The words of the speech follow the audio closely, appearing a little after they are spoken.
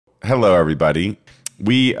hello everybody.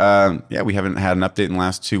 We we haven't had an update in the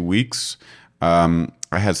last 2 weeks. I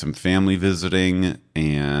had some family visiting,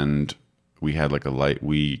 and we had like a light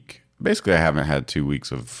week. Basically, I haven't had 2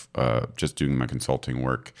 weeks of just doing my consulting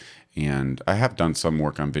work, and I have done some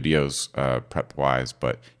work on videos prep wise.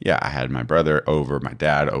 But yeah, I had my brother over, my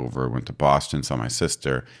dad over, went to Boston, saw my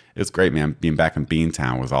sister. It was great, man. Being back in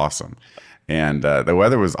Beantown was awesome. And the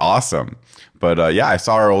weather was awesome. But yeah, I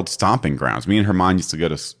saw our old stomping grounds. Me and Herman used to go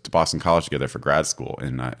to Boston College together for grad school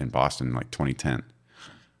in Boston in like 2010.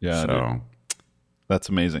 Yeah, So, dude. That's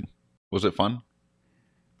amazing. Was it fun?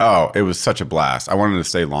 oh, it was such a blast. I wanted to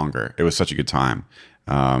stay longer. It was such a good time.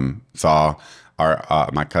 Saw our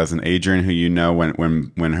my cousin Adrian, who you know, when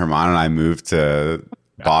Herman and I moved to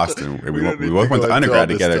Boston, we both went to undergrad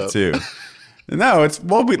together too. No, it's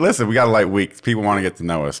listen, we got a light week. People want to get to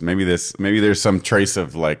know us. Maybe there's some trace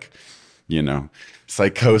of like,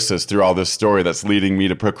 psychosis through all this story that's leading me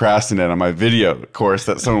to procrastinate on my video course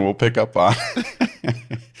that someone will pick up on.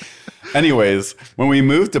 Anyways, when we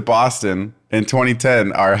moved to Boston in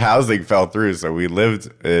 2010, our housing fell through. So we lived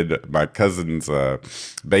in my cousin's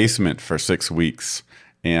basement for 6 weeks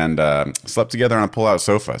and slept together on a pull-out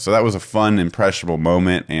sofa. So that was a fun, impressionable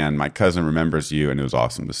moment. And my cousin remembers you, and it was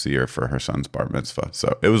awesome to see her for her son's bar mitzvah.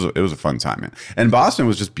 So it was a fun time, man. And Boston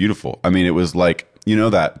was just beautiful. I mean, it was like,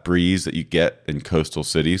 that breeze that you get in coastal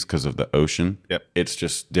cities because of the ocean. Yep. It's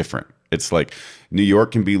just different. It's like New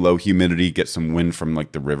York can be low humidity, get some wind from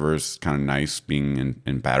like the rivers, kind of nice being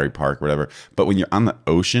in Battery Park, whatever. But when you're on the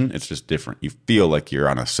ocean, it's just different. You feel like you're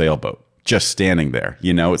on a sailboat, just standing there.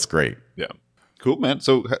 It's great. Yeah. Cool, man.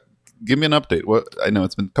 So give me an update. What I know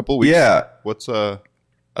it's been a couple of weeks. Yeah. What's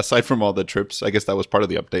aside from all the trips, I guess that was part of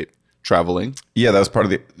the update. Traveling. Yeah, that was part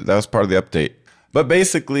of the update. But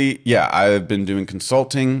basically, yeah, I've been doing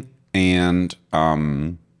consulting, and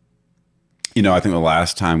I think the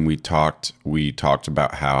last time we talked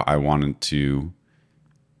about how I wanted to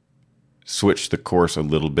switch the course a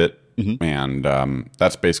little bit, and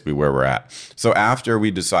that's basically where we're at. So after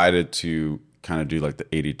we decided to kind of do like the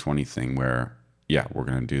 80-20 thing where, yeah, we're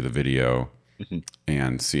going to do the video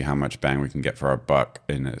and see how much bang we can get for our buck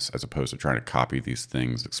in this, as opposed to trying to copy these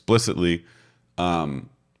things explicitly.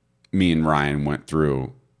 Me and Ryan went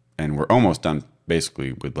through, and we're almost done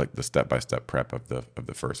basically with like the step-by-step prep of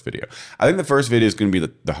the first video. I think the first video is going to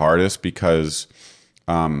be the hardest because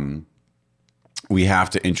we have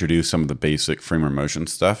to introduce some of the basic frame of motion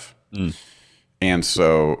stuff. And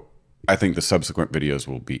so I think the subsequent videos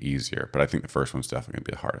will be easier, but I think the first one's definitely going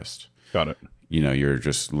to be the hardest. Got it. You're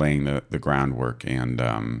just laying the groundwork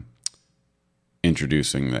and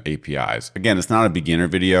introducing the APIs. Again, it's not a beginner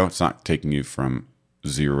video. It's not taking you from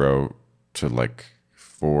 0 to like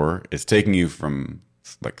 4. It's taking you from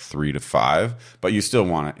like 3 to 5, but you still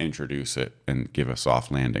want to introduce it and give a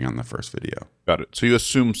soft landing on the first video. Got it. So you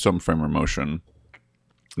assume some frame of motion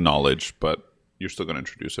knowledge, but you're still going to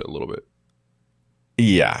introduce it a little bit.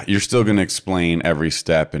 Yeah, you're still going to explain every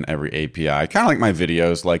step and every API. Kind of like my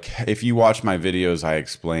videos. Like if you watch my videos, I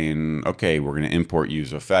explain, okay, we're going to import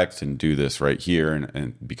use effect and do this right here.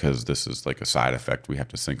 And because this is like a side effect, we have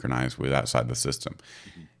to synchronize with outside the system.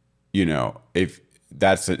 If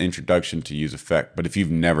that's an introduction to use effect, but if you've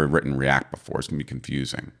never written React before, it's going to be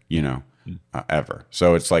confusing, ever.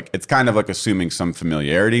 So it's kind of like assuming some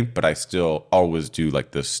familiarity, but I still always do like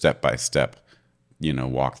this step-by-step,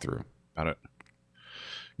 walkthrough. Got it.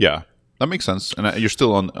 Yeah, that makes sense. And you're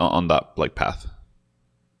still on that like path.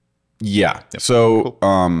 Yeah. Yep. So,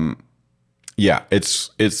 cool. Yeah, it's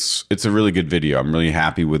a really good video. I'm really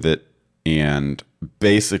happy with it. And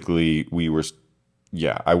basically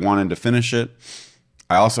I wanted to finish it.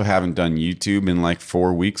 I also haven't done YouTube in like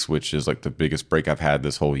 4 weeks, which is like the biggest break I've had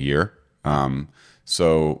this whole year.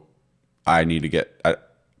 So I need to get,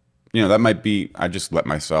 that might be, I just let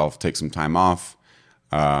myself take some time off.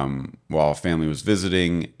 While family was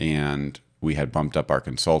visiting, and we had bumped up our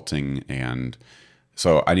consulting, and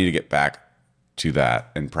so I need to get back to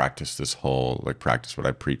that and practice this whole practice what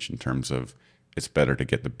I preach in terms of it's better to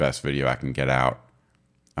get the best video I can get out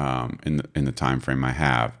in the time frame I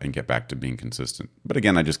have and get back to being consistent. But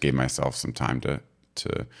again, I just gave myself some time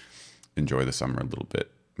to enjoy the summer a little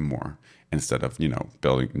bit more instead of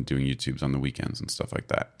building and doing YouTubes on the weekends and stuff like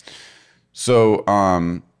that. So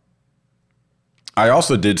I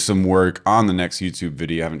also did some work on the next YouTube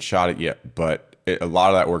video. I haven't shot it yet, but a lot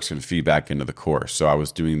of that work's going to feed back into the course. So I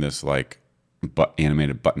was doing this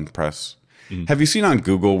animated button press. Mm-hmm. Have you seen on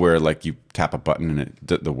Google where you tap a button and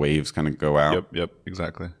the waves kind of go out? Yep,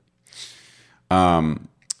 exactly.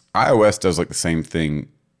 iOS does the same thing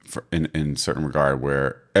in certain regard,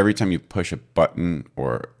 where every time you push a button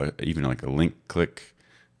or even a link click,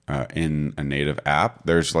 in a native app,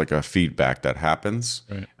 there's like a feedback that happens.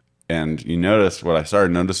 Right. And you notice what I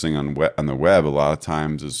started noticing on the web a lot of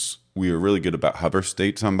times is we are really good about hover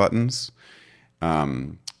states on buttons,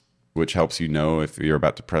 which helps you know if you're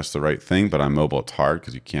about to press the right thing. But on mobile, it's hard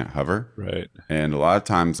because you can't hover. Right. And a lot of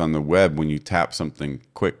times on the web, when you tap something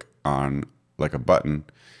quick on like a button,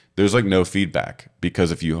 there's like no feedback,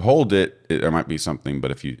 because if you hold it, there might be something.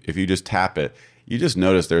 But if you just tap it, you just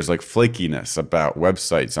notice there's like flakiness about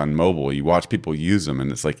websites on mobile. You watch people use them,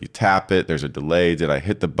 and it's like you tap it, there's a delay. Did I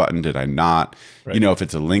hit the button? Did I not? Right. You know, if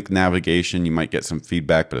it's a link navigation, you might get some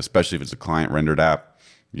feedback, but especially if it's a client rendered app,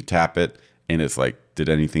 you tap it, and it's like, did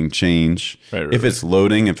anything change? Right, if it's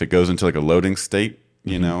loading, if it goes into like a loading state,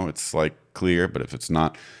 you know, it's like clear, but if it's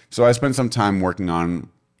not. So I spent some time working on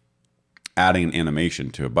adding an animation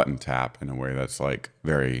to a button tap in a way that's like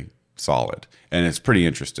very solid, and it's pretty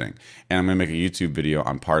interesting. And I'm going to make a YouTube video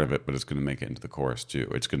on part of it, but it's going to make it into the course too.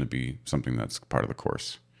 It's going to be something that's part of the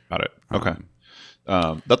course. Got it. Okay.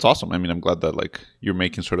 That's awesome. I mean, I'm glad that like you're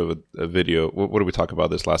making sort of a video. What did we talk about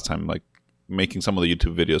this last time? Like making some of the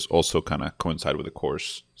YouTube videos also kind of coincide with the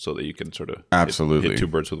course, so that you can sort of absolutely hit two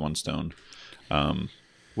birds with one stone.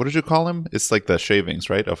 What did you call him? It's like the shavings,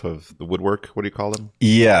 right, off of the woodwork. What do you call them?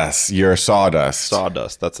 Yes, your sawdust.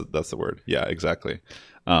 Sawdust. That's the word. Yeah, exactly.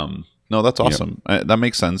 No, that's awesome. Yep. That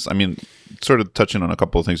makes sense. I mean, sort of touching on a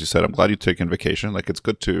couple of things you said, I'm glad you're taking vacation. Like, it's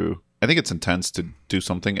good to, I think it's intense to do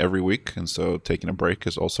something every week. And so taking a break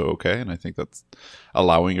is also okay. And I think that's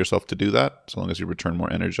allowing yourself to do that, so long as you return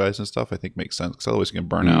more energized and stuff, I think makes sense. Because otherwise you can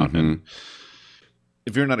burn out. And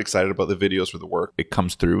if you're not excited about the videos or the work, it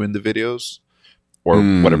comes through in the videos or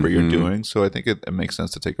whatever you're doing. So I think it makes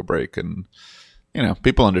sense to take a break. And you know,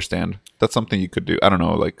 people understand. That's something you could do. I don't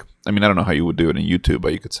know, like, I mean, I don't know how you would do it in YouTube,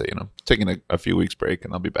 but you could say, you know, taking a few weeks break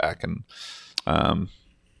and I'll be back. And,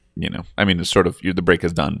 you know, I mean, it's sort of, the break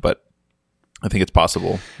is done, but I think it's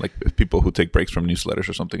possible. Like, if people who take breaks from newsletters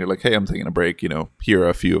or something are like, hey, I'm taking a break, you know, here are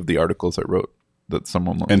a few of the articles I wrote that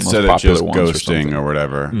someone instead of just ghosting or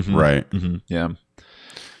whatever. Right. Yeah.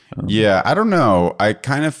 Yeah, I don't know. I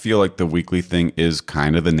kind of feel like the weekly thing is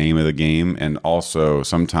kind of the name of the game. And also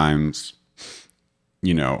sometimes,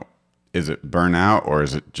 you know, is it burnout, or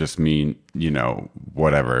is it just me, you know,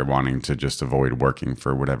 whatever, wanting to just avoid working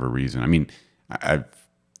for whatever reason? I mean, I've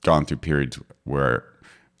gone through periods where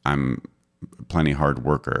I'm plenty hard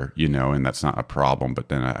worker, you know, and that's not a problem. But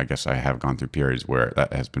then I guess I have gone through periods where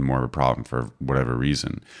that has been more of a problem for whatever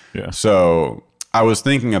reason. Yeah. So I was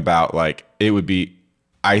thinking about, like, it would be,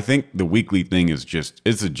 I think the weekly thing is just,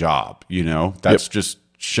 it's a job, you know, that's just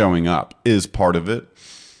showing up is part of it.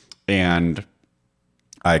 And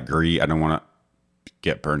I agree. I don't want to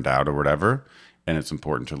get burned out or whatever. And it's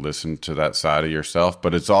important to listen to that side of yourself.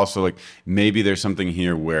 But it's also like, maybe there's something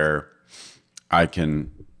here where I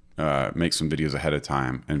can make some videos ahead of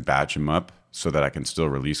time and batch them up so that I can still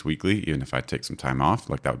release weekly, even if I take some time off.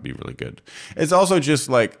 Like, that would be really good. It's also just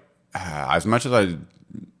like, as much as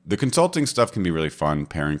the consulting stuff can be really fun,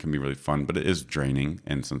 pairing can be really fun, but it is draining.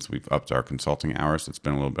 And since we've upped our consulting hours, it's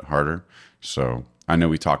been a little bit harder. So I know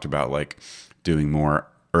we talked about like doing more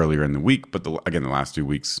earlier in the week, but again, the last 2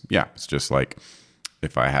 weeks, yeah, it's just like,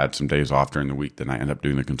 if I had some days off during the week, then I end up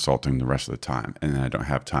doing the consulting the rest of the time, and then I don't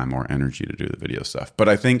have time or energy to do the video stuff. But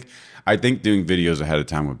I think doing videos ahead of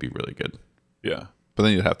time would be really good. Yeah. But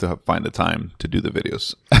then you'd have to find the time to do the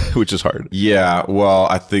videos, which is hard. Yeah. Well,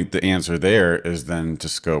 I think the answer there is then to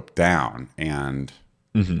scope down. And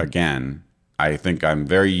again, I think I'm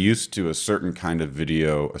very used to a certain kind of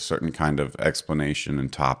video, a certain kind of explanation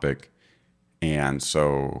and topic. And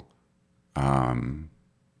so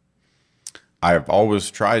I've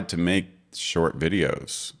always tried to make short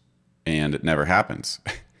videos, and it never happens.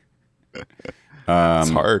 It's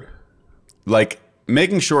hard. Like,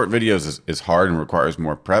 making short videos is hard and requires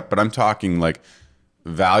more prep, but I'm talking like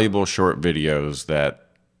valuable short videos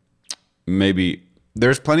that maybe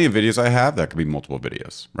there's plenty of videos I have that could be multiple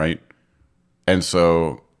videos, right? And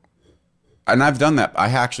so, and I've done that. I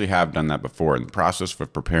actually have done that before in the process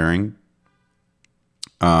of preparing.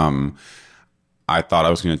 I thought I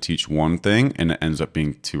was going to teach one thing, and it ends up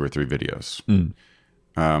being 2 or 3 videos.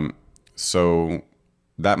 So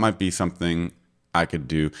that might be something I could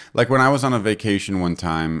do. Like, when I was on a vacation one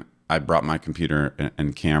time, I brought my computer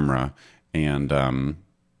and camera, and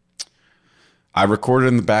I recorded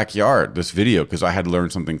in the backyard this video because I had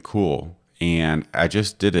learned something cool, and I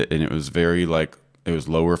just did it, and it was very like, it was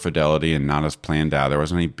lower fidelity and not as planned out. There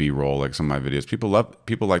wasn't any B-roll like some of my videos. People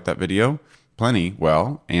like that video plenty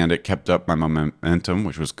well, and it kept up my momentum,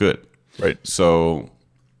 which was good. Right. So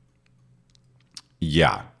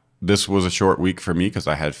yeah, this was a short week for me because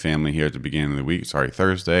I had family here at the beginning of the week. Sorry,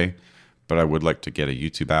 Thursday. But I would like to get a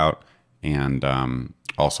YouTube out and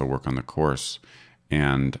also work on the course.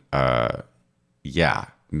 And yeah,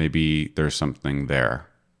 maybe there's something there.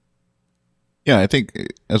 Yeah, I think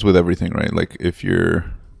as with everything, right? Like if you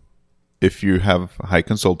have high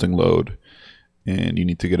consulting load and you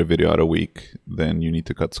need to get a video out a week, then you need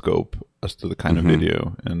to cut scope as to the kind of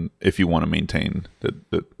video, and if you want to maintain the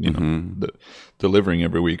the delivering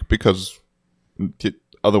every week, because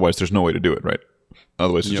otherwise there's no way to do it, right?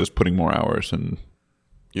 Otherwise it's just putting more hours, and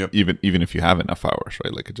even if you have enough hours,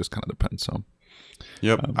 right? Like it just kind of depends. So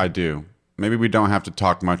I do. Maybe we don't have to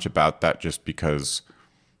talk much about that just because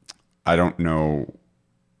I don't know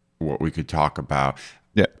what we could talk about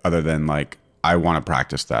other than like I want to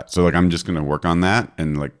practice that. So like I'm just going to work on that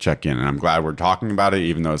and like check in. And I'm glad we're talking about it,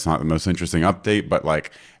 even though it's not the most interesting update. But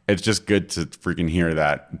like it's just good to freaking hear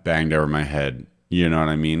that banged over my head. You know what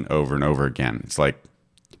I mean? Over and over again. It's like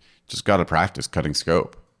just got to practice cutting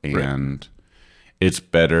scope. And it's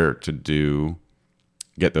better to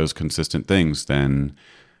get those consistent things than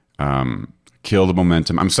kill the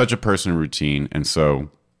momentum. I'm such a person of routine. And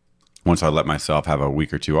so once I let myself have a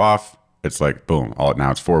week or two off, it's like, boom,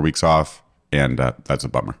 now it's 4 weeks off. And that's a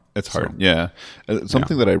bummer. It's hard. Yeah.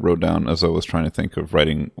 Something that I wrote down as I was trying to think of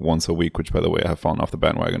writing once a week, which by the way, I have fallen off the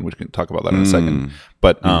bandwagon. We can talk about that in a second.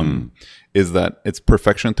 But is that it's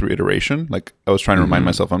perfection through iteration. Like I was trying to remind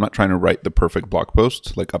myself, I'm not trying to write the perfect blog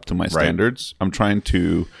post, like up to my standards. I'm trying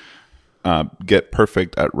to get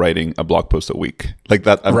perfect at writing a blog post a week. Like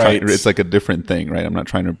that. It's like a different thing, right? I'm not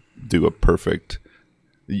trying to do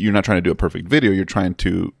you're not trying to do a perfect video. You're trying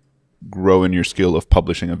to grow in your skill of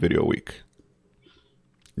publishing a video a week.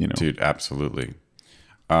 Dude, absolutely.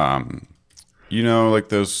 Like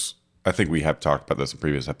those, I think we have talked about this in a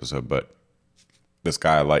previous episode, but this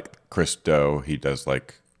guy like Chris Do, he's a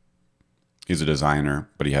designer,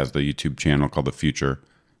 but he has the YouTube channel called The Future.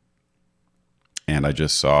 And I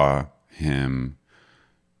just saw him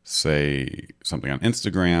say something on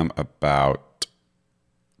Instagram about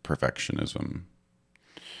perfectionism.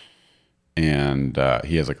 And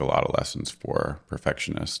he has like a lot of lessons for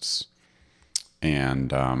perfectionists. And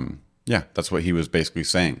that's what he was basically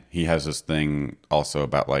saying. He has this thing also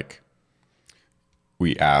about like,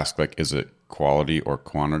 we ask like, is it quality or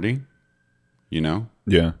quantity?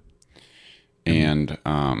 Yeah. And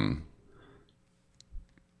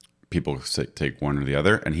people take one or the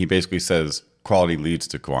other. And he basically says quality leads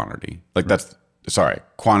to quantity. Like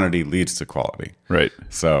quantity leads to quality. Right.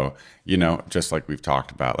 So, just like we've talked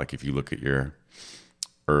about, like if you look at your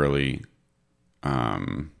earlier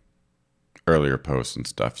posts and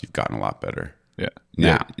stuff, you've gotten a lot better. Yeah.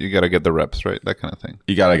 Now you got to get the reps, right? That kind of thing.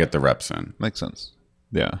 You got to get the reps in. Makes sense.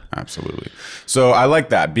 Yeah, absolutely. So I like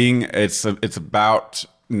that. It's about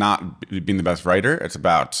not being the best writer. It's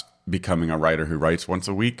about becoming a writer who writes once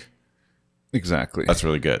a week. Exactly. That's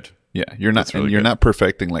really good. Yeah, you're not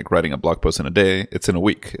perfecting like writing a blog post in a day. It's in a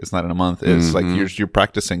week. It's not in a month. It's like you're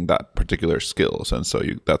practicing that particular skills, and so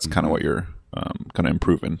that's kind of what you're kind of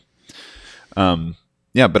improving.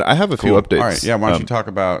 Yeah, but I have a few updates. All right. Yeah, why don't you talk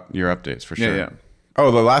about your updates for sure? Yeah.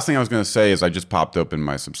 Oh, the last thing I was going to say is I just popped open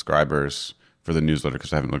my subscribers for the newsletter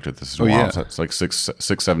because I haven't looked at this in a while. Yeah. So it's like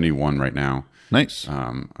 671 right now. Nice.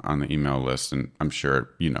 On the email list, and I'm sure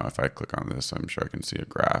if I click on this, I'm sure I can see a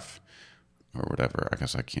graph or whatever. I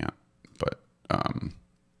guess I can't, but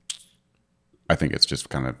I think it's just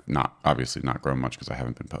kind of not grown much because I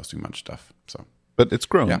haven't been posting much stuff. So. But it's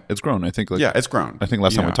grown. Yeah. It's grown. I think. It's grown. I think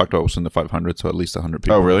last time we talked about it was in the 500, so at least 100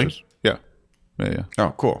 people. Oh, really? Yeah.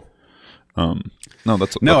 Oh, cool. That's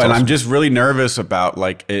and awesome. I'm just really nervous about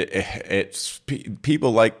like it's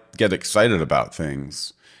people like get excited about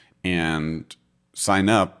things and sign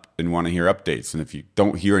up and want to hear updates, and if you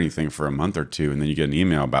don't hear anything for a month or two, and then you get an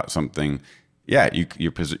email about something. Yeah,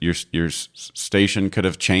 your station could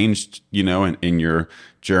have changed, in your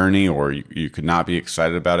journey, or you could not be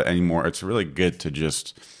excited about it anymore. It's really good to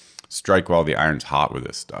just strike while the iron's hot with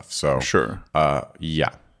this stuff. So sure, I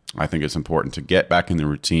think it's important to get back in the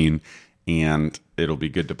routine, and it'll be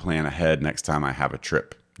good to plan ahead next time I have a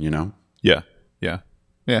trip. Yeah.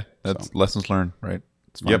 That's lessons learned, right?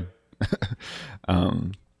 It's fun.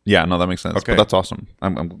 Yep. No, that makes sense. Okay. But that's awesome.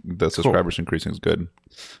 The subscribers increasing is good.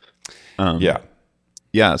 So kind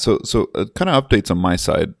of updates on my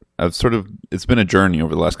side. It's been a journey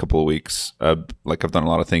over the last couple of weeks. I've done a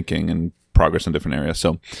lot of thinking and progress in different areas.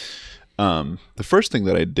 So the first thing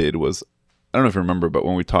that I did was, I don't know if you remember, but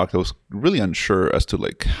when we talked, I was really unsure as to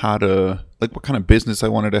what kind of business I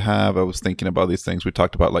wanted to have. I was thinking about these things. We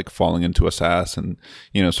talked about like falling into a SaaS and,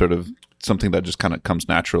 sort of something that just kind of comes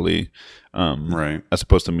naturally, Right. as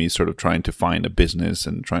opposed to me sort of trying to find a business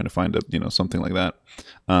and trying to find something like that.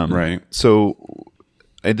 Right. So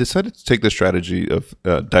I decided to take the strategy of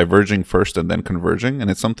diverging first and then converging,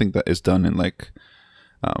 and it's something that is done in like,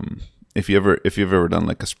 if you've ever done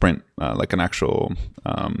like a sprint, like an actual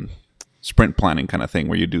sprint planning kind of thing,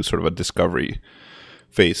 where you do sort of a discovery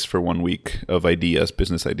phase for 1 week of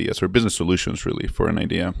business ideas, or business solutions really for an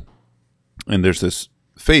idea. And there's this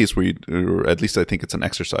phase where or at least I think it's an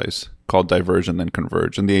exercise called diverge and then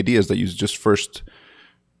converge. And the idea is that you just first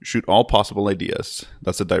shoot all possible ideas.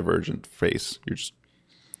 That's a divergent phase. You're just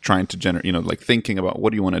trying to generate, like thinking about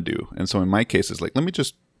what do you want to do. And so in my case, it's like, let me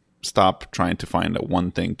just stop trying to find a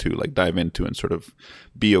one thing to like dive into and sort of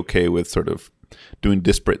be okay with sort of doing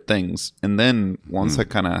disparate things. And then once I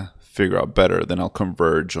kind of figure out better, then I'll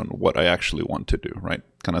converge on what I actually want to do, right?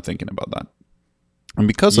 Kind of thinking about that. And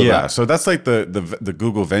because of that, so that's like the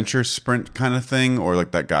Google Venture sprint kind of thing, or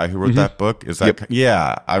like that guy who wrote that book. Is that? Yep.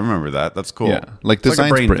 Yeah, I remember that. That's cool. Yeah, like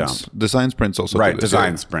design sprints. Design sprints also right.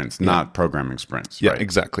 Design sprints, not programming sprints. Yeah, right.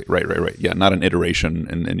 Exactly. Right. Yeah, not an iteration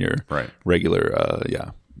in your regular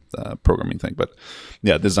programming thing, but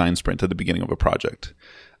design sprint at the beginning of a project.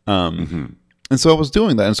 And so I was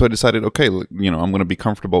doing that, and so I decided, okay, I'm going to be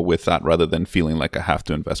comfortable with that rather than feeling like I have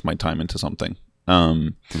to invest my time into something.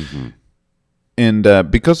 And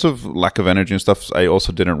because of lack of energy and stuff, I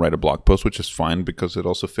also didn't write a blog post, which is fine because it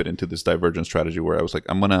also fit into this divergent strategy where I was like,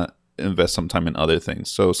 I'm going to invest some time in other things.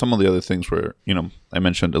 So some of the other things were, I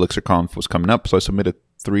mentioned ElixirConf was coming up, so I submitted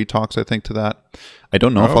 3 talks, I think, to that. I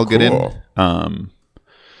don't know if I'll get in. I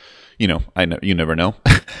know you never know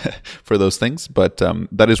for those things, but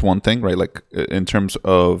that is one thing, right? Like in terms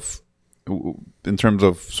of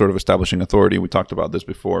sort of establishing authority, we talked about this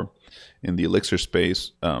before in the Elixir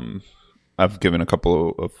space. I've given a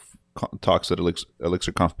couple of talks at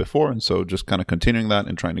ElixirConf before, and so just kind of continuing that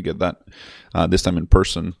and trying to get that this time in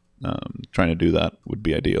person. Trying to do that would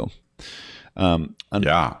be ideal.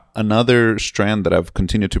 Another strand that I've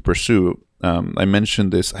continued to pursue. I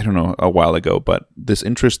mentioned this, I don't know, a while ago, but this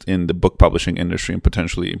interest in the book publishing industry and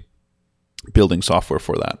potentially building software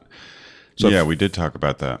for that. So we did talk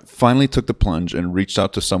about that. Finally took the plunge and reached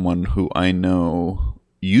out to someone who I know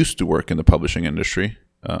used to work in the publishing industry,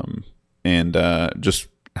 and just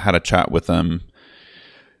had a chat with them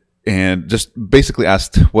and just basically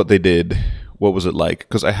asked what they did. What was it like?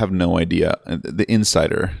 Because I have no idea, the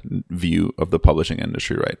insider view of the publishing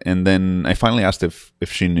industry, right? And then I finally asked if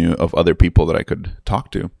she knew of other people that I could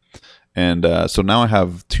talk to. And so now I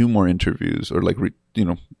have 2 more interviews, or like,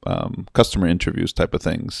 customer interviews type of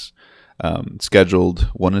things scheduled.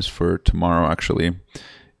 One is for tomorrow, actually.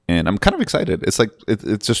 And I'm kind of excited. It's like,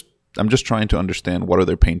 it's just, I'm just trying to understand what are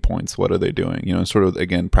their pain points, what are they doing, sort of,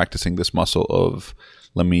 again, practicing this muscle of,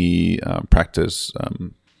 let me practice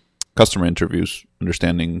customer interviews,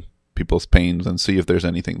 understanding people's pains, and see if there's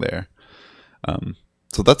anything there.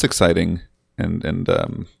 So that's exciting, and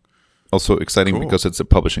also exciting because it's a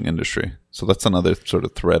publishing industry. So that's another sort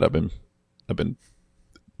of thread I've been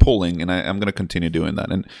pulling, and I'm going to continue doing that.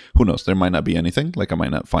 And who knows, there might not be anything. Like I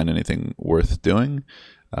might not find anything worth doing,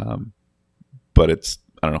 but it's,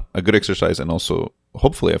 I don't know, a good exercise, and also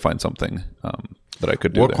hopefully I find something that I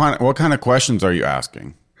could do. What kind of questions are you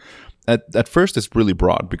asking? At first, it's really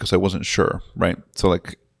broad because I wasn't sure, right? So,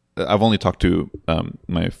 like, I've only talked to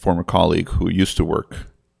my former colleague who used to work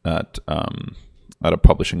at a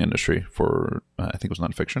publishing industry for, I think it was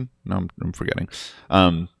nonfiction. No, I'm forgetting.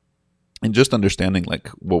 And just understanding, like,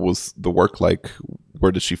 what was the work like?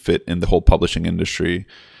 Where did she fit in the whole publishing industry?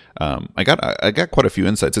 I got quite a few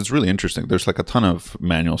insights. It's really interesting. There's like a ton of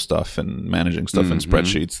manual stuff and managing stuff in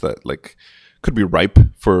spreadsheets that like could be ripe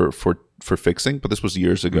for fixing, but this was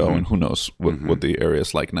years ago, and who knows what the area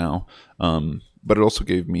is like now. But it also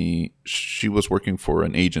gave me, she was working for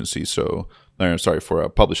an agency, for a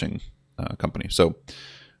publishing company. So,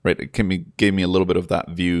 right, it gave me a little bit of that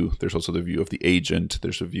view. There's also the view of the agent.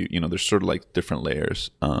 There's a view, there's sort of like different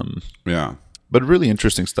layers. But really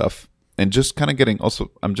interesting stuff. And just kind of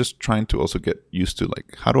I'm just trying to also get used to,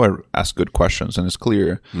 like, how do I ask good questions? And it's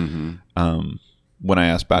clear when I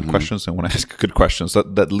ask bad questions and when I ask good questions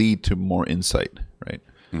that lead to more insight, right?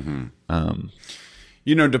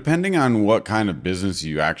 Depending on what kind of business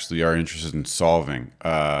you actually are interested in solving,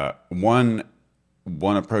 one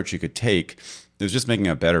approach you could take is just making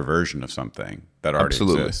a better version of something that already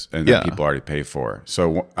exists and that people already pay for.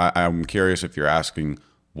 So I'm curious if you're asking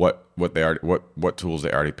what tools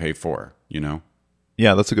they already pay for,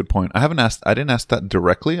 Yeah, that's a good point. I didn't ask that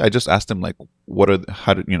directly. I just asked him like,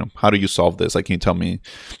 how do you solve this? Like, can you tell me?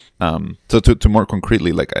 So to more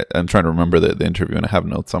concretely, like I'm trying to remember the interview and I have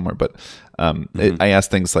notes somewhere, but I asked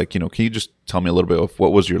things like, can you just tell me a little bit of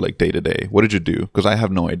what was your like day to day? What did you do? Because I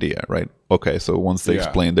have no idea, right? Okay, so once they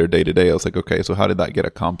explained their day to day, I was like, okay, so how did that get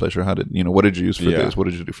accomplished, or how did what did you use for this? What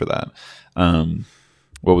did you do for that?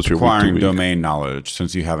 What was your acquiring week to week? domain knowledge,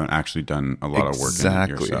 since you haven't actually done a lot of work in it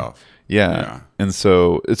yourself. Yeah. And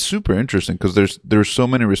so it's super interesting because there's so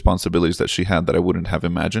many responsibilities that she had that I wouldn't have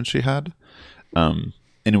imagined she had. And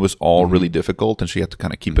it was all really difficult, and she had to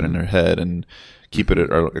kind of keep it in her head and keep it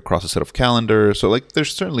across a set of calendars. So like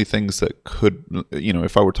there's certainly things that could,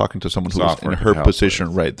 if I were talking to someone who was in her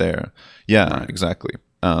position right there. Yeah, right. Exactly.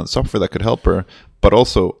 Software that could help her. But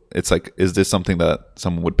also, it's like, is this something that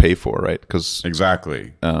someone would pay for, right? Because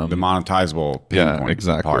exactly, the monetizable pain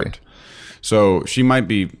point part. So she might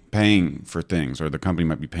be paying for things, or the company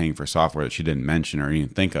might be paying for software that she didn't mention or even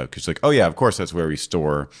think of. Because like, oh yeah, of course, that's where we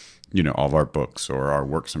store, all of our books or our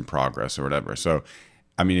works in progress or whatever. So,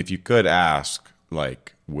 I mean, if you could ask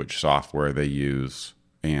like which software they use,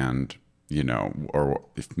 and or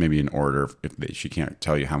if maybe in order, she can't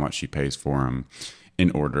tell you how much she pays for them, in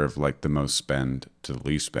order of like the most spend to the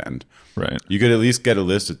least spend. Right. You could at least get a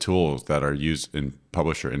list of tools that are used in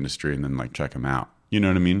publisher industry and then like check them out. You know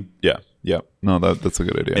what I mean? Yeah. Yeah. No, that's a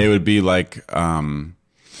good idea. It would be like,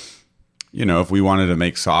 if we wanted to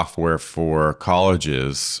make software for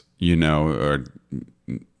colleges, and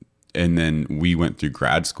then we went through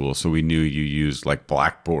grad school, so we knew you used like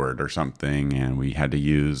Blackboard or something, and we had to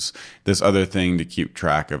use this other thing to keep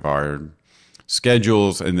track of our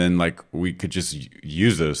schedules, and then like we could just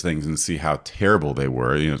use those things and see how terrible they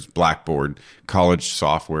were. It's Blackboard college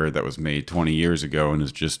software that was made 20 years ago and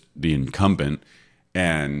is just the incumbent.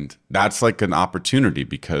 And that's like an opportunity,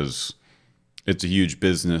 because it's a huge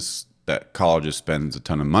business that colleges spends a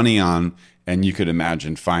ton of money on. And you could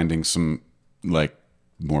imagine finding some like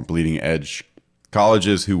more bleeding edge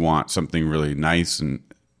colleges who want something really nice and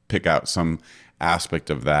pick out some aspect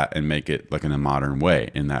of that and make it like in a modern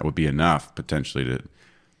way. And that would be enough potentially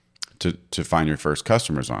to find your first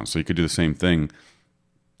customers on. So you could do the same thing,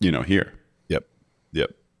 here. Yep.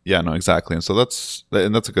 Yeah, no, exactly. And so that's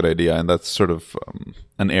a good idea. And that's sort of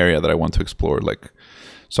an area that I want to explore, like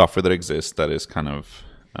software that exists that is kind of,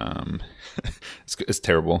 it's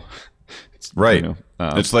terrible. It's, right.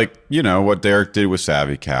 It's like, what Derek did with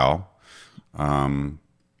SavvyCal, and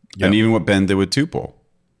even what Ben did with Tuple.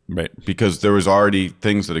 Right. Because there was already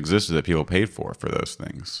things that existed that people paid for those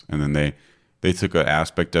things. And then they took an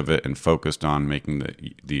aspect of it and focused on making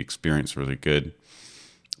the experience really good.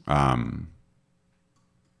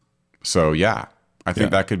 So yeah, I think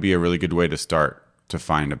that could be a really good way to start to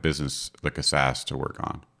find a business like a SaaS to work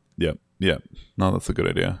on. Yep. No, that's a good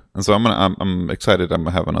idea. And so I'm excited. I'm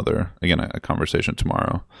gonna have a conversation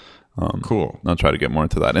tomorrow. Cool. I'll try to get more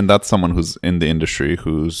into that. And that's someone who's in the industry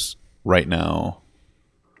who's right now,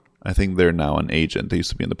 I think they're now an agent. They used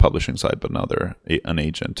to be in the publishing side, but now they're an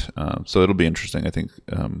agent. So it'll be interesting. I think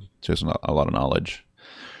she has a lot of knowledge.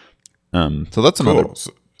 So that's another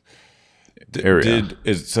area.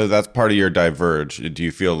 So that's part of your Diverge. Do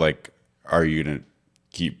you feel like, are you going to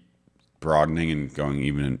keep broadening and going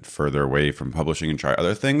even further away from publishing and try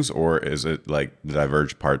other things? Or is it like the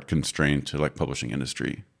Diverge part constrained to like publishing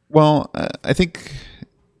industry? Well, I think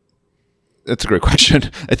that's a great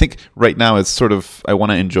question. I think right now it's sort of, I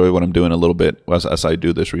want to enjoy what I'm doing a little bit as I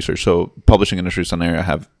do this research. So publishing industry is an area I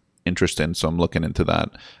have interest in, so I'm looking into that.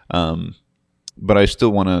 But I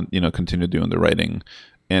still want to, continue doing the writing.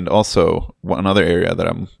 And also another area that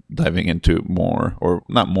I'm diving into more, or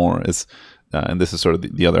not more, is, and this is sort of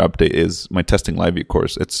the other update, is my testing LiveView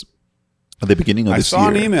course. It's at the beginning of this year. I saw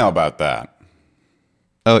an email about that.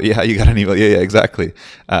 Oh, yeah, you got an email. Yeah, exactly.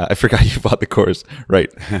 I forgot you bought the course. Right.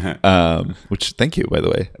 Which, thank you, by the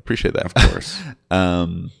way. I appreciate that. Of course.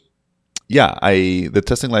 The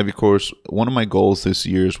testing LiveView course, one of my goals this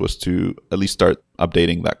year was to at least start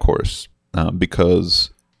updating that course,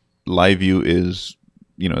 because LiveView is,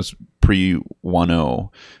 it's pre 1.0.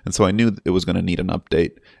 And so I knew it was going to need an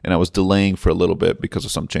update, and I was delaying for a little bit because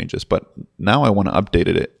of some changes. But now I want to update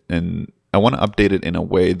it, and I want to update it in a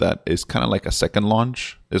way that is kind of like a second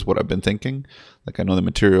launch, is what I've been thinking. Like, I know the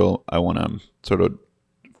material. I want to sort of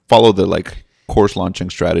follow the like course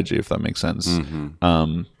launching strategy, if that makes sense.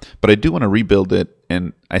 Mm-hmm. But I do want to rebuild it.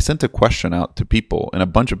 And I sent a question out to people, and a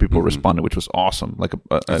bunch of people responded, which was awesome. Like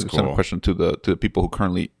I sent a question to the people who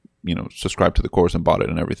currently, subscribed to the course and bought it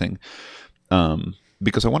and everything.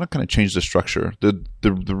 Because I want to kind of change the structure.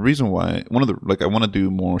 The reason why, I want to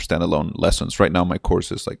do more standalone lessons. Right now, my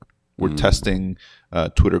course is like we're testing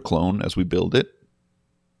Twitter clone as we build it.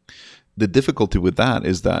 The difficulty with that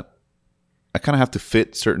is that I kind of have to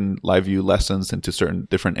fit certain live view lessons into certain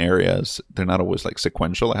different areas. They're not always like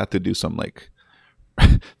sequential. I have to do some like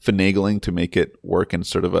finagling to make it work in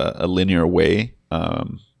sort of a linear way,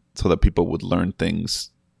 so that people would learn things,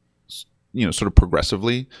 sort of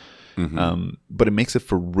progressively. But it makes it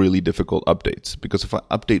for really difficult updates, because if I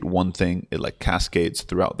update one thing, it like cascades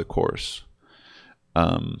throughout the course.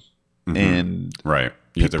 And right,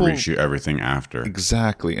 you have to reshoot everything after.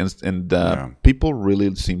 Exactly, and people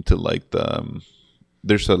really seem to like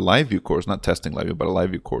there's a live view course, not testing live view, but a live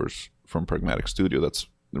view course from Pragmatic Studio that's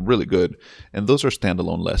really good, and those are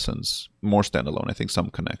standalone lessons, more standalone. I think some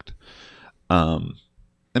connect,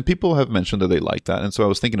 and people have mentioned that they like that, and so I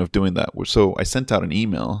was thinking of doing that. So I sent out an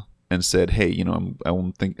email and said, hey, I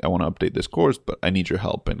want to update this course, but I need your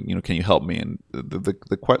help, and can you help me? And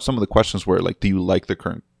some of the questions were like, do you like the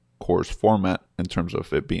current course format in terms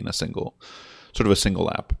of it being a single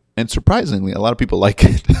app? And surprisingly, a lot of people like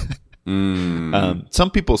it.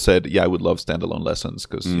 Some people said, yeah, I would love standalone lessons,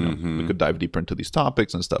 because we could dive deeper into these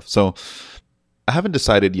topics and stuff. So I haven't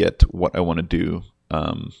decided yet what I want to do.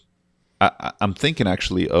 I'm thinking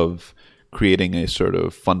actually of creating a sort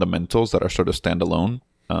of fundamentals that are sort of standalone,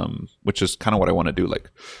 which is kind of what I want to do.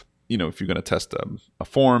 Like, if you're going to test a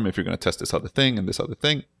form, if you're going to test this other thing and this other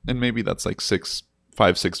thing, and maybe that's like 5-6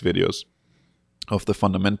 videos of the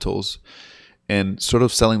fundamentals, and sort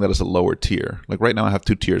of selling that as a lower tier. Like right now I have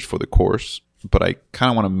 2 tiers for the course, but I kind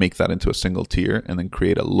of want to make that into a single tier and then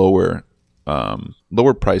create a lower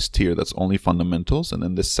price tier that's only fundamentals. And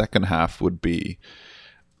then the second half would be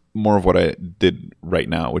more of what I did right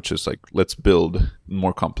now, which is like, let's build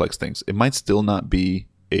more complex things. It might still not be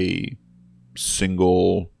a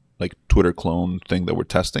single like Twitter clone thing that we're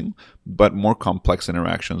testing, but more complex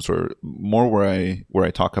interactions, or more where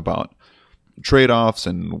I talk about trade-offs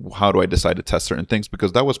and how do I decide to test certain things,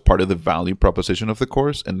 because that was part of the value proposition of the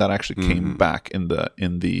course, and that actually came back in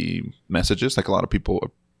the messages. Like a lot of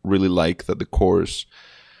people really like that the course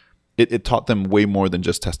it taught them way more than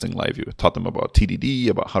just testing live view. It taught them about TDD,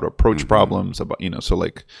 about how to approach problems, about so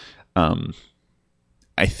like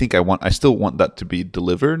I think I still want that to be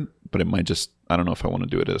delivered, but it might just, I don't know if I want to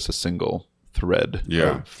do it as a single thread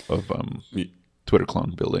of Twitter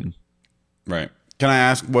clone building. Right. Can I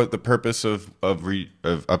ask what the purpose of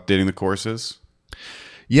updating the course is?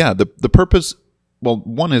 Yeah, the purpose, well,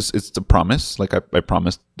 one is it's the promise. Like I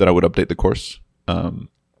promised that I would update the course, and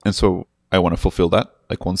so I want to fulfill that.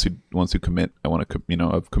 Like once you commit, I want to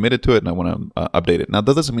I've committed to it and I want to update it. Now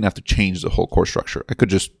that doesn't mean I have to change the whole course structure. I could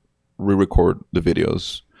just re-record the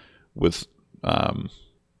videos with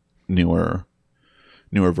newer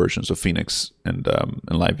versions of Phoenix and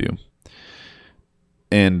LiveView.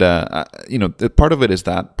 And part of it is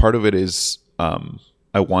that. Part of it is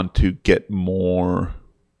I want to get more.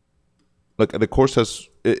 Like the course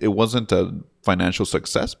it wasn't a financial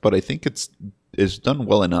success, but I think it's done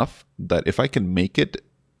well enough that if I can make it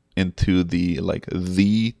into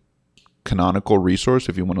the canonical resource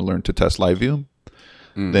if you want to learn to test LiveView,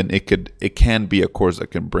 then it can be a course that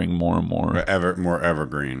can bring more and more more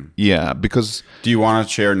evergreen. Yeah, because do you want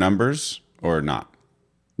to share numbers or not?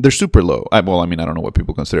 They're super low. I don't know what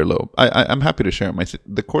people consider low. I'm happy to share them.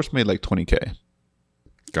 The course made like $20K.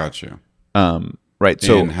 Got you. Right.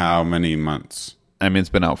 So in how many months? I mean, it's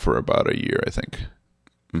been out for about a year, I think.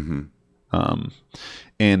 Mm-hmm.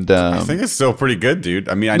 I think it's still pretty good, dude.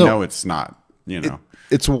 I mean, I know it's not.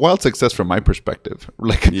 It's a wild success from my perspective.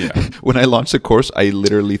 Like, when I launched the course, I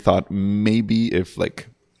literally thought maybe if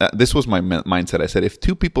this was my mindset. I said, if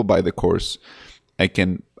 2 people buy the course, I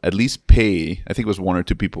can at least pay. I think it was 1 or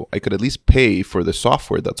 2 people. I could at least pay for the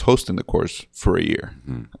software that's hosting the course for a year.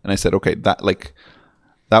 And I said, okay, that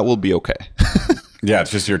will be okay. Yeah,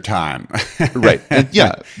 it's just your time, right? And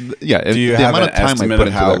yeah. Do you have an estimate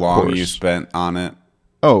of how long you spent on it?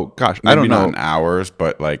 Oh gosh, Maybe I don't know. Not in hours,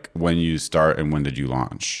 but like when you start and when did you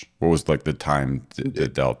launch? What was like the time, the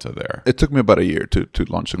delta there? It took me about a year to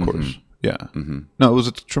launch the course. Yeah. No, it was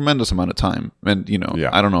a tremendous amount of time, and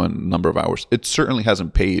I don't know, a number of hours. It certainly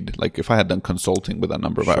hasn't paid. Like if I had done consulting with that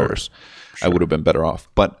number of hours, I would have been better off.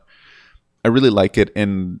 But I really like it,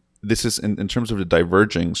 and this is in terms of the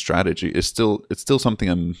diverging strategy. It's still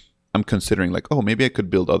something I'm considering. Like, oh, maybe I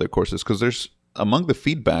could build other courses, because there's among the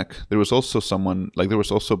feedback there was also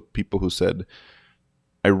people who said,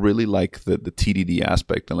 I really like the TDD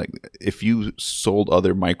aspect, and like if you sold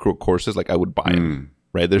other micro courses, like I would buy them.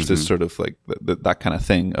 Right? There's this sort of like that kind of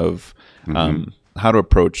thing of how to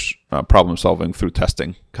approach problem solving through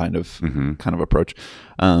testing kind of approach.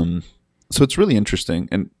 So it's really interesting,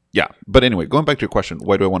 and Yeah, but anyway, going back to your question,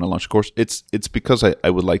 why do I want to launch a course? It's because I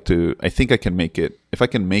would like to. I think I can make it. If I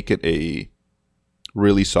can make it a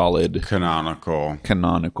really solid, canonical,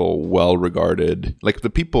 well-regarded. Like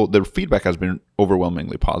the feedback has been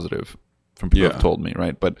overwhelmingly positive from people who have told me,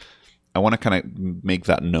 right? But I want to kind of make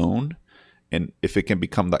that known, and if it can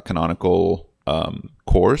become that canonical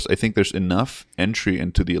course, I think there's enough entry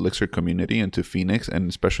into the Elixir community, into Phoenix, and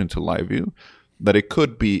especially into LiveView, that it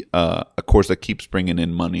could be a course that keeps bringing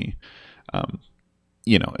in money.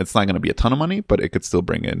 It's not going to be a ton of money, but it could still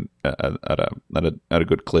bring in at a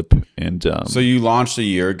good clip. And so you launched a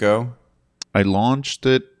year ago? I launched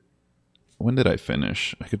it. When did I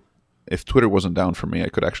finish? If Twitter wasn't down for me, I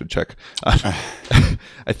could actually check.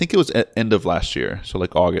 I think it was at end of last year, so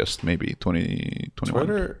like August, maybe 2021.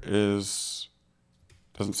 Twitter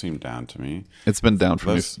doesn't seem down to me. It's been down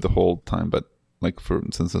for me the whole time, but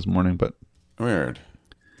since this morning. But weird.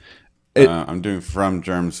 I'm doing from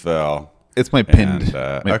Germsville. It's my pinned.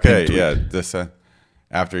 Okay, yeah. This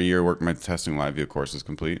after a year work, my testing LiveView course is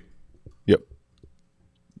complete. Yep.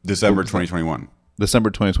 December 2021. December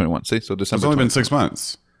 2021. See, so December. It's only been 6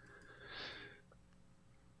 months.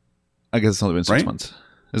 I guess it's only been 6 months.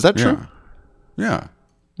 Is that true? Yeah.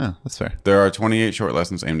 Yeah, that's fair. There are 28 short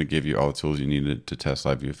lessons aimed to give you all the tools you needed to test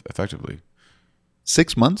LiveView effectively.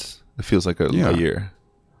 6 months? It feels like a year.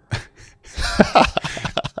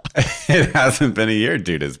 It hasn't been a year,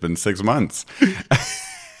 dude. It's been 6 months.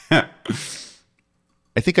 I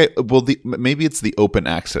think maybe it's the open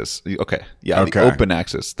access. Okay. Yeah, the open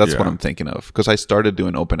access. That's what I'm thinking of. Because I started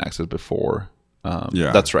doing open access before.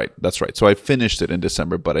 That's right. So I finished it in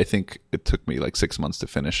December, but I think it took me like 6 months to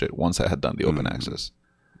finish it once I had done the open access.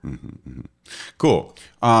 Mm-hmm. Cool.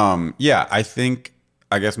 I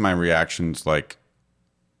guess my reaction's like,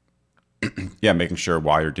 making sure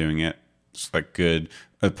while you're doing it, it's like good.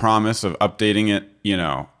 A promise of updating it,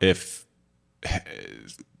 if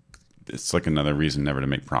it's like another reason never to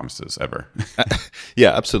make promises ever.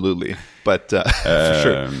 Yeah, absolutely. But for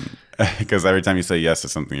sure. Because every time you say yes to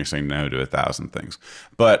something, you're saying no to 1,000 things.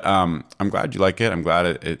 But I'm glad you like it. I'm glad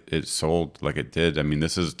it sold like it did. I mean,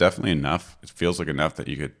 this is definitely enough. It feels like enough that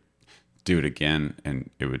you could do it again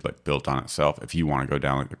and it would like build on itself if you want to go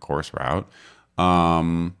down like the course route.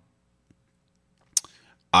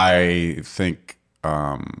 I think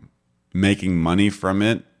making money from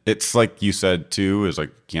it, it's like you said too, is like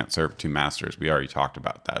you can't serve two masters. We already talked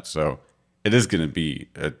about that. So it is going to be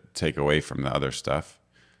a takeaway from the other stuff.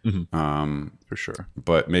 Mm-hmm. For sure.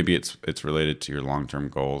 But maybe it's related to your long-term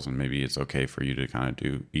goals, and maybe it's okay for you to kind of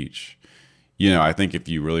do each. I think if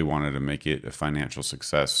you really wanted to make it a financial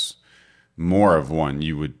success, more of one,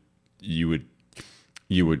 you would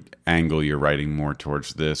angle your writing more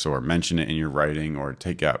towards this, or mention it in your writing, or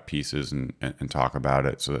take out pieces and talk about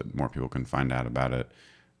it so that more people can find out about it.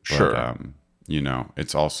 Sure. But,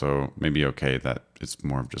 it's also maybe okay that it's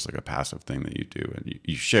more of just like a passive thing that you do, and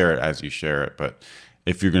you share it as you share it. But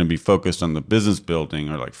if you're going to be focused on the business building,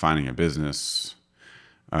 or like finding a business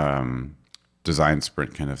design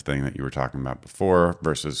sprint kind of thing that you were talking about before,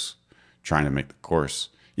 versus trying to make the course,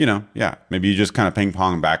 maybe you just kind of ping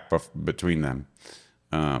pong back between them.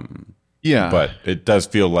 But it does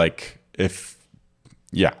feel like if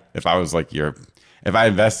I was like if I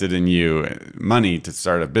invested in you money to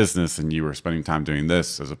start a business and you were spending time doing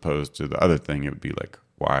this as opposed to the other thing, it would be like,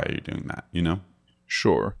 why are you doing that?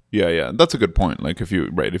 Sure. Yeah. That's a good point. Like if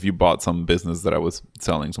you bought some business that I was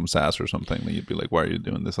selling, some SaaS or something, then you'd be like, why are you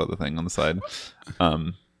doing this other thing on the side?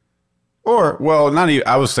 Or, well, not even,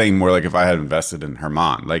 I was saying more like if I had invested in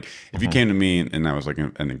Herman, like if you came to me and I was like,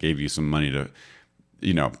 and I gave you some money to,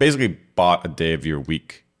 basically bought a day of your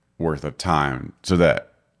week worth of time so that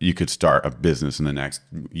you could start a business in the next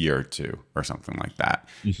year or two or something like that.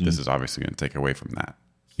 Mm-hmm. This is obviously going to take away from that.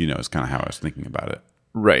 Is kind of how I was thinking about it.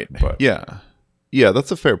 Right. But yeah,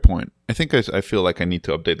 that's a fair point. I think I feel like I need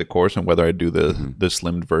to update the course, and whether I do the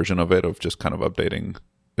slimmed version of it, of just kind of updating,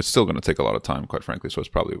 it's still going to take a lot of time, quite frankly. So it's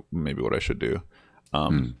probably maybe what I should do.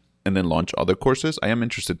 And then launch other courses. I am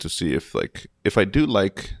interested to see if I do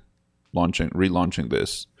like relaunching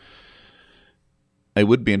this, I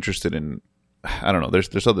would be interested in, I don't know,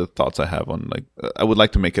 there's other thoughts I have on, like, I would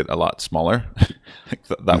like to make it a lot smaller. Like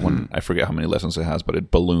that one, I forget how many lessons it has, but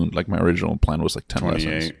it ballooned. Like my original plan was like 10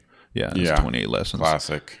 lessons. Yeah, it's 28 lessons.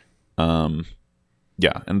 Classic.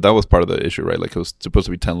 Yeah, and that was part of the issue, right? Like it was supposed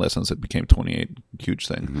to be 10 lessons, it became 28. Huge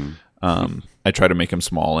thing. Mm-hmm. I tried to make them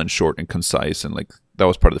small and short and concise, and like that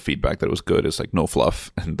was part of the feedback that it was good. It's like no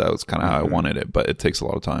fluff, and that was kind of how I wanted it, but it takes a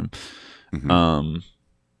lot of time. Mm-hmm.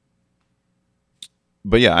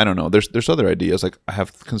 But yeah, I don't know. There's other ideas. Like I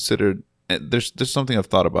have considered. There's something I've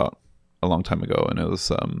thought about. a long time ago, and it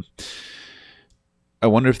was I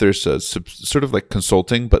wonder if there's a sort of like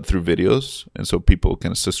consulting, but through videos, and so people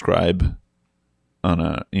can subscribe on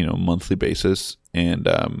a monthly basis and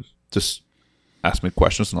just ask me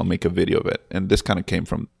questions, and I'll make a video of it. And this kind of came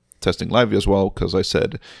from testing Liveview as well, because I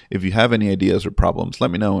said, if you have any ideas or problems, let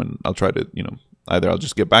me know, and I'll try to either I'll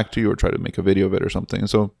just get back to you or try to make a video of it or something. And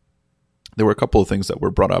so there were a couple of things that were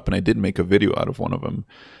brought up, and I did make a video out of one of them.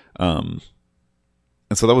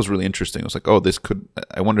 And so that was really interesting. I was like, oh,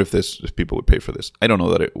 I wonder if people would pay for this. I don't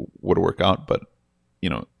know that it would work out, but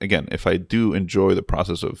again, if I do enjoy the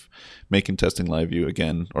process of making testing Liveview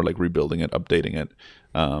again, or like rebuilding it, updating it,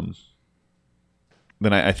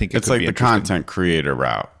 then I think it's like the content creator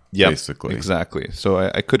route, basically. Exactly. So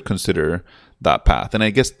I could consider that path, and I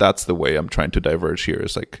guess that's the way I'm trying to diverge here.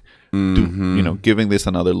 Is like, giving this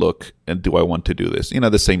another look, and do I want to do this?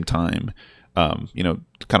 At the same time, kind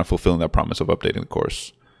of fulfilling that promise of updating the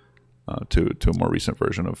course to a more recent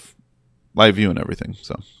version of Liveview and everything.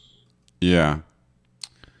 So, yeah.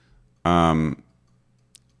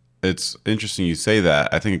 It's interesting you say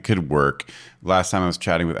that. I think it could work. Last time I was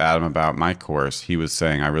chatting with Adam about my course, he was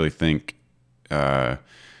saying, I really think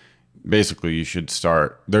basically you should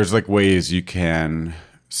start, there's like ways you can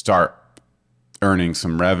start earning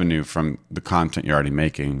some revenue from the content you're already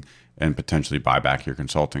making and potentially buy back your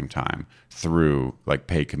consulting time through like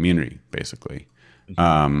paid community, basically.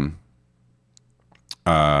 Mm-hmm.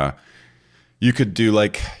 You could do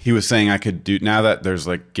like he was saying I could do, now that there's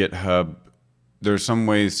like GitHub, there's some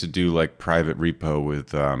ways to do like private repo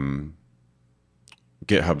with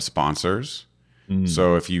GitHub sponsors. Mm.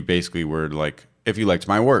 So if you basically were like, if you liked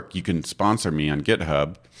my work, you can sponsor me on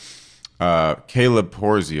GitHub. Caleb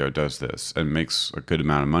Porzio does this and makes a good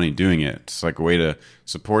amount of money doing it. It's like a way to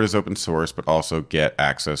support his open source, but also get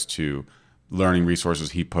access to learning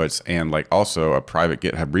resources he puts, and like also a private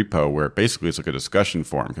GitHub repo where basically it's like a discussion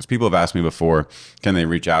forum. Because people have asked me before, can they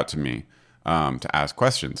reach out to me to ask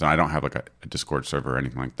questions? And I don't have like a Discord server or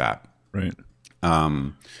anything like that. Right.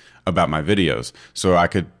 About my videos. So I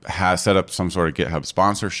could set up some sort of GitHub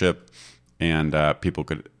sponsorship, and people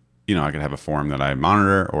could, I could have a forum that I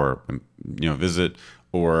monitor or, visit.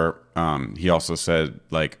 Or he also said,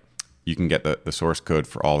 like, you can get the source code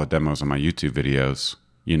for all the demos on my YouTube videos,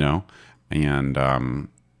 and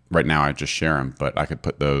right now I just share them, but I could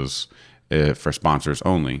put those for sponsors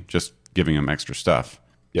only, just giving them extra stuff.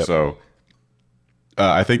 Yep. So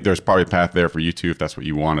I think there's probably a path there for you too, if that's what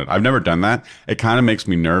you wanted. I've never done that. It kind of makes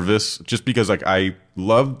me nervous just because like I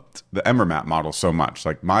loved the Emmermap model so much.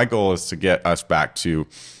 Like my goal is to get us back to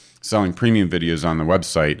selling premium videos on the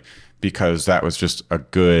website, because that was just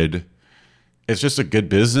it's just a good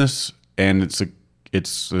business, and it's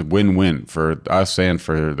a win-win for us and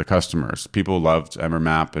for the customers. People loved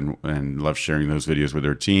Emmermap and love sharing those videos with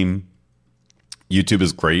their team. YouTube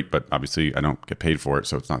is great, but obviously I don't get paid for it,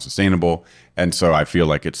 so it's not sustainable. And so I feel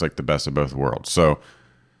like it's like the best of both worlds. So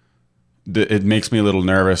it makes me a little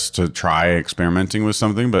nervous to try experimenting with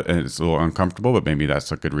something, but it's a little uncomfortable, but maybe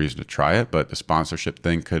that's a good reason to try it. But the sponsorship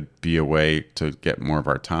thing could be a way to get more of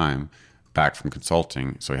our time back from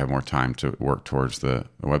consulting, so we have more time to work towards the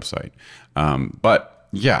website. But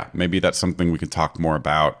yeah, maybe that's something we can talk more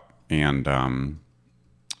about, and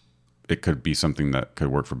it could be something that could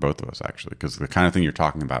work for both of us, actually, because the kind of thing you're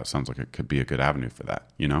talking about sounds like it could be a good avenue for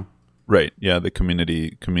that, Right. Yeah, the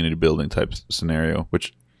community building type scenario,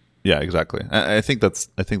 which, yeah, exactly. I think that's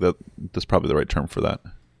probably the right term for that.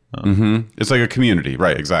 It's like a community,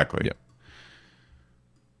 right? Exactly. Yep.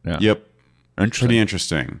 Yeah. Yep. Pretty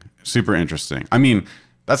interesting. Super interesting. I mean,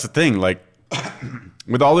 that's the thing. Like,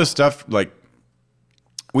 with all this stuff, like,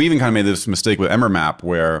 we even kind of made this mistake with Emmermap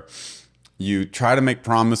where you try to make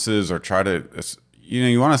promises or try to,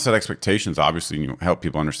 you want to set expectations, obviously, and you help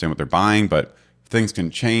people understand what they're buying, but things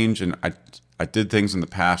can change. And I did things in the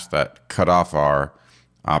past that cut off our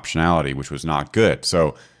optionality, which was not good.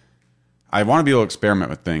 So I want to be able to experiment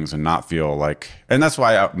with things and not feel like, and that's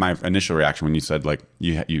why my initial reaction when you said like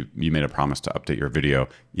you made a promise to update your video,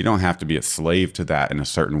 you don't have to be a slave to that in a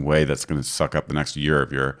certain way that's going to suck up the next year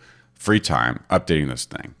of your free time updating this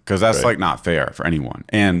thing, because that's right. Like not fair for anyone.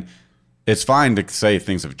 And it's fine to say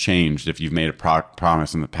things have changed if you've made a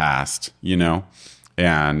promise in the past,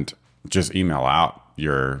 and just email out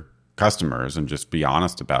your customers and just be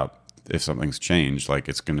honest about if something's changed. Like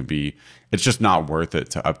it's just not worth it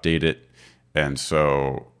to update it. And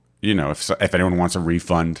so, if anyone wants a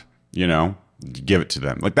refund, give it to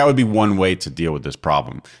them. Like that would be one way to deal with this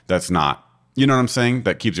problem. That's not, you know what I'm saying?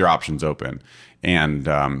 That keeps your options open and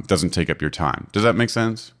doesn't take up your time. Does that make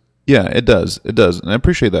sense? Yeah, it does. It does. And I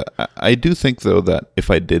appreciate that. I do think though that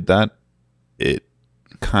if I did that,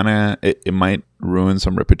 kind of it might ruin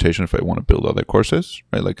some reputation if I want to build other courses,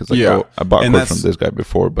 right? Like it's like, Yeah. oh, I bought a And course that's- from this guy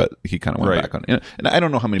before, but he kind of went Right. back on it. And I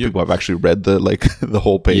don't know how many people have actually read the the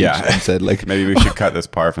whole page Yeah. and said like, Maybe we should cut this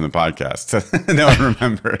part from the podcast so no one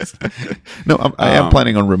remembers. no, I am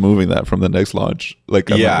planning on removing that from the next launch.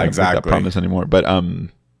 Like, I'm Yeah, not gonna make exactly. that promise anymore. But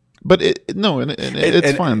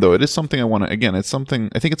it's fine though. It is something I want to. Again, it's something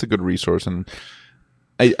I think it's a good resource, and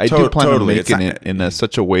I do plan totally. on It's making not- it in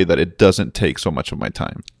such a way that it doesn't take so much of my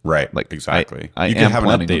time. Right. Like, Exactly. I you am can have an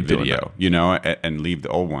planning on update doing video, you know, and leave the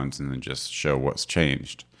old ones and then just show what's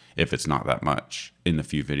changed if it's not that much in the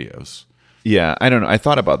few videos. Yeah, I don't know. I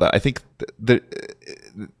thought about that. I think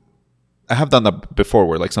I have done that before,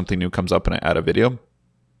 where like something new comes up and I add a video.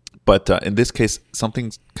 But in this case,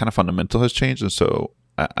 something kind of fundamental has changed, and so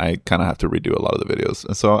I kind of have to redo a lot of the videos.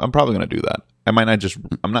 And so I'm probably going to do that. I might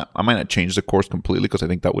not change the course completely because I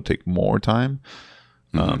think that would take more time.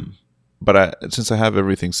 But since I have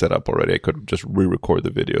everything set up already, I could just re-record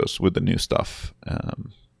the videos with the new stuff,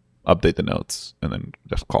 update the notes, and then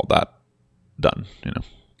just call that done. You know.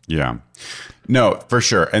 Yeah. No, for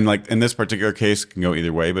sure. And like in this particular case, it can go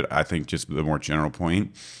either way, but I think just the more general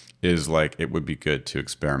point is like it would be good to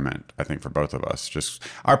experiment, I think, for both of us. Just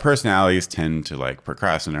our personalities tend to like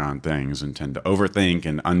procrastinate on things and tend to overthink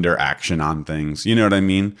and under action on things. You know what I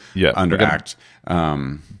mean? Yeah. Underact.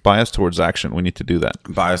 Bias towards action. We need to do that.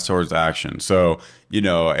 Bias towards action. So, you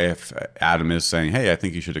know, if Adam is saying, hey, I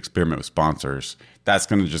think you should experiment with sponsors, that's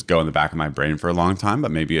going to just go in the back of my brain for a long time.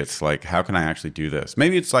 But maybe it's like, how can I actually do this?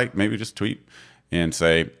 Maybe it's like, maybe just tweet and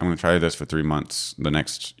say, I'm going to try this for 3 months. The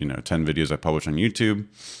next, 10 videos I publish on YouTube.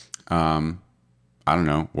 I don't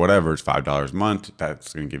know, whatever, it's $5 a month.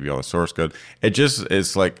 That's going to give you all the source code. It just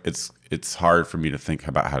is like, it's hard for me to think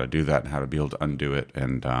about how to do that and how to be able to undo it.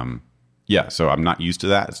 And, yeah, so I'm not used to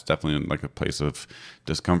that. It's definitely like a place of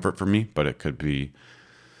discomfort for me, but it could be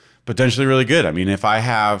potentially really good. I mean, if I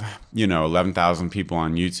have, 11,000 people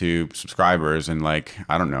on YouTube subscribers and like,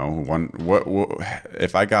 I don't know,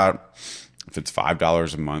 if it's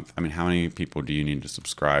 $5 a month, I mean, how many people do you need to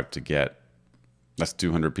subscribe to get? That's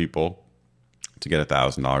 200 people to get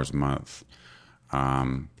 $1,000 a month.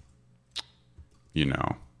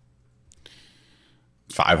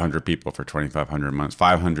 500 people for 2,500 months.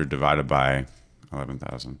 500 divided by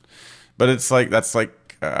 11,000. But it's like that's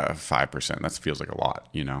like 5%. That feels like a lot.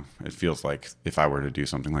 It feels like if I were to do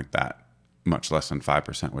something like that, much less than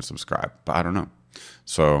 5% would subscribe. But I don't know.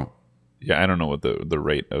 So yeah, I don't know what the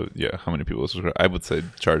rate of how many people subscribe. I would say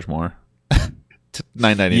charge more.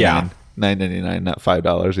 $9.99. Yeah. $9.99, not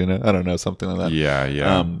 $5. I don't know, something like that.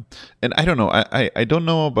 Yeah. And I don't know. I don't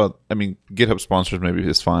know about. I mean, GitHub sponsors maybe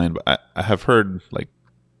is fine, but I have heard like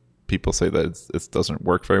people say that it doesn't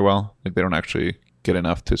work very well. Like they don't actually get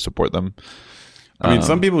enough to support them. I mean,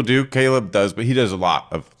 some people do. Caleb does, but he does a lot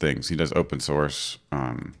of things. He does open source.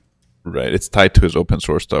 Right. It's tied to his open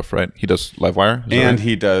source stuff, right? He does Livewire, and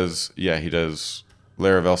he does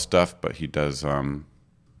Laravel stuff, but he does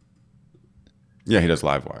he does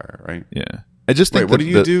Livewire, right? Yeah. I just think what do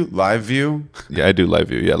you do? Live View? Yeah, I do Live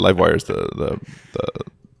View. Yeah, Livewire is the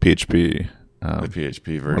PHP, The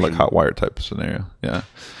PHP version, or like Hotwire type of scenario. Yeah.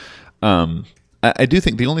 I do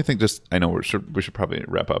think the only thing, I know we should probably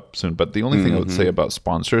wrap up soon, but the only thing I would say about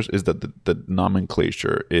sponsors is that the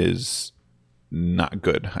nomenclature is not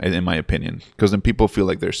good, in my opinion, because then people feel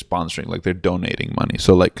like they're sponsoring, like they're donating money.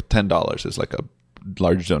 So like $10 is like a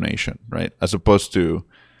large donation, right? As opposed to,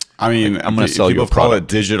 I mean, like, I'm going to sell you a call product.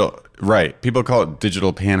 it digital, right? People call it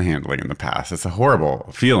digital panhandling in the past. It's a horrible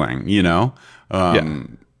feeling, Yeah.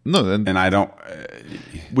 No, and I don't.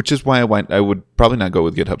 Which is why I would probably not go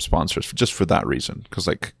with GitHub sponsors just for that reason. Because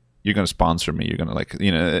like you're going to sponsor me, you're going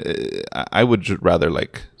to I would rather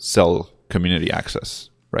like sell community access,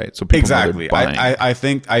 right? So people Exactly. know they're buying. I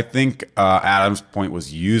think Adam's point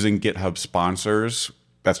was using GitHub sponsors.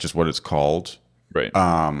 That's just what it's called. Right.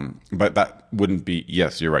 But that wouldn't be.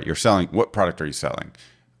 Yes, you're right. You're selling. What product are you selling?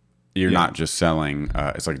 You're not just selling.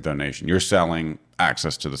 It's like a donation. You're selling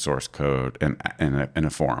access to the source code in a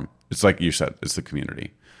forum. It's like you said. It's the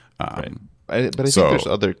community. Right. But I think there's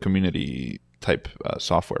other community type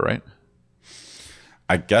software, right?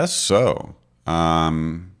 I guess so.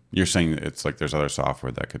 You're saying it's like there's other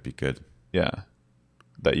software that could be good. Yeah,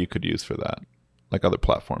 that you could use for that, like other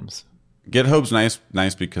platforms. GitHub's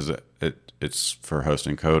nice because it's for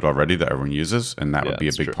hosting code already that everyone uses, and that would be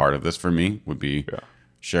a big part of this for me. Would be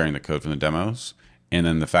sharing the code from the demos, and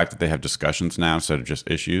then the fact that they have discussions now instead of just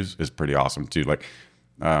issues is pretty awesome too. Like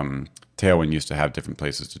Tailwind used to have different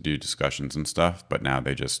places to do discussions and stuff, but now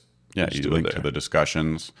they just you link to the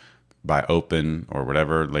discussions. by open or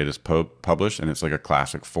whatever latest published, and it's like a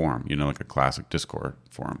classic forum, you know, like a classic discourse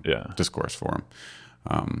forum.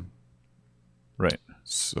 Right.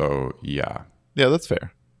 So yeah, that's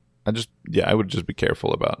fair. I would just be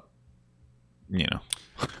careful about, you know,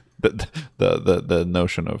 the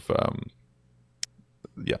notion of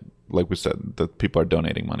like we said, that people are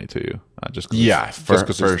donating money to you just cause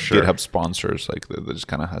for sure. GitHub sponsors, like that just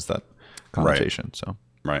kind of has that connotation. Right. So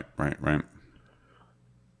right.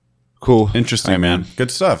 Cool, interesting, man. Good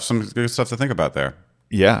stuff. Some good stuff to think about there.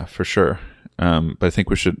 Yeah, for sure. But I think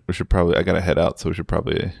we should probably. I gotta head out, so we should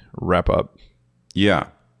probably wrap up. Yeah,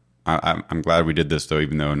 I'm glad we did this though,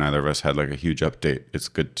 even though neither of us had like a huge update. It's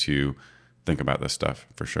good to think about this stuff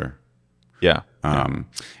for sure. Yeah.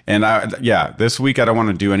 And this week I don't want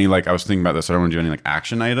to do any, like, I was thinking about this. I don't want to do any like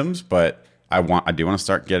action items, but I do want to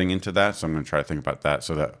start getting into that. So I'm going to try to think about that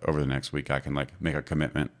so that over the next week I can like make a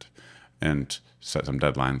commitment and set some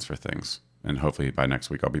deadlines for things. And hopefully by next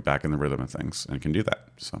week I'll be back in the rhythm of things and can do that.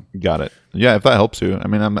 So got it. Yeah, if that helps you. I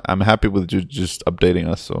mean, I'm happy with you just updating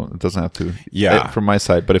us, so it doesn't have to. Yeah. From my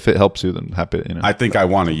side, but if it helps you, then happy. You know. I think I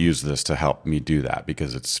want to use this to help me do that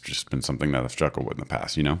because it's just been something that I've struggled with in the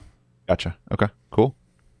past. You know. Gotcha. Okay. Cool.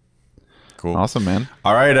 Awesome, man.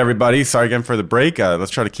 All right, everybody. Sorry again for the break. Let's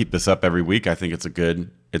try to keep this up every week. I think it's a good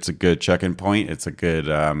check-in point. It's a good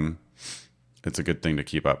thing to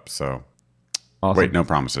keep up. So. Awesome. Wait, no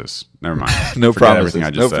promises. Never mind. No promises. Everything I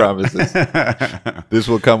just said. Promises. This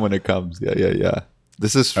will come when it comes. Yeah.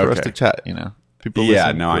 This is for us to chat. You know, people.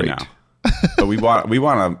 Yeah, no, great. I know. But we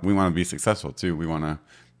want to be successful too. We want to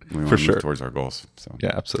move towards our goals. So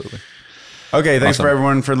yeah, absolutely. Okay, thanks for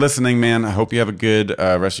everyone for listening, man. I hope you have a good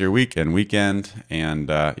rest of your week and weekend. And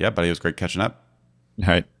buddy, it was great catching up. All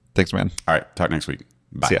right, thanks, man. All right, talk next week.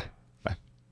 Bye. See ya.